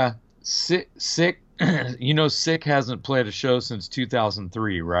 Yeah, Sick. Sick hasn't played a show since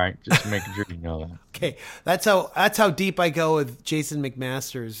 2003, right? Just making sure you know that. Okay, that's how deep I go with Jason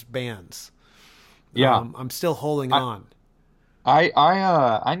McMaster's bands. Yeah, I'm still holding on.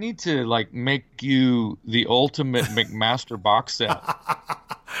 I need to like make you the ultimate McMaster box set.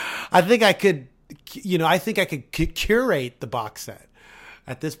 I think I could, curate the box set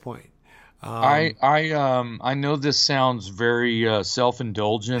at this point. I know this sounds very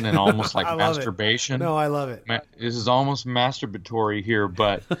self-indulgent and almost like masturbation. No, I love it. This is almost masturbatory here,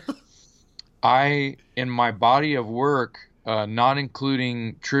 but in my body of work, not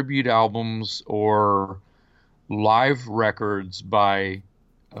including tribute albums or live records by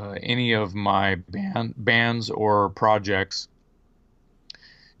any of my bands or projects,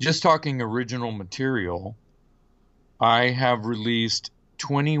 just talking original material, I have released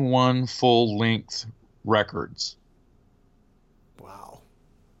 21 full-length records. Wow.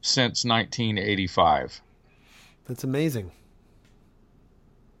 Since 1985. That's amazing.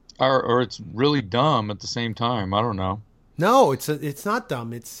 Or it's really dumb at the same time. I don't know. No, it's not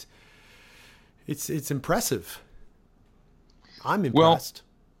dumb. It's impressive. I'm impressed.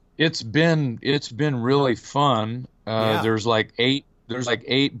 Well, it's been really fun. There's like 8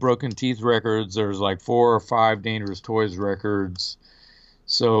 Broken Teeth records. There's like 4 or 5 Dangerous Toys records.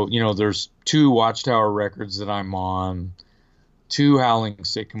 So, there's 2 Watchtower records that I'm on, 2 Howling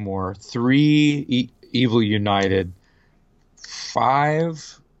Sycamore, 3 Evil United,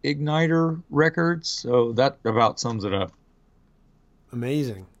 5 Igniter records. So that about sums it up.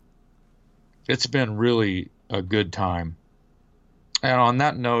 Amazing. It's been really a good time. And on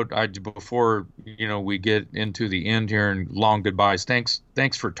that note, before we get into the end here and long goodbyes, thanks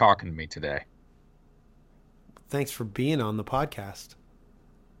for talking to me today. Thanks for being on the podcast.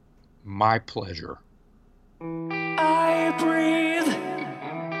 My pleasure. I breathe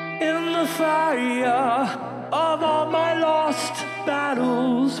in the fire of all my lost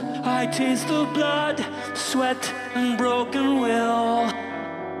battles. I taste the blood, sweat, and broken will.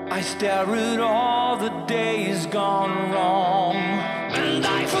 I stare at all the days gone wrong, and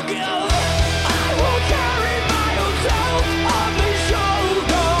I forgive.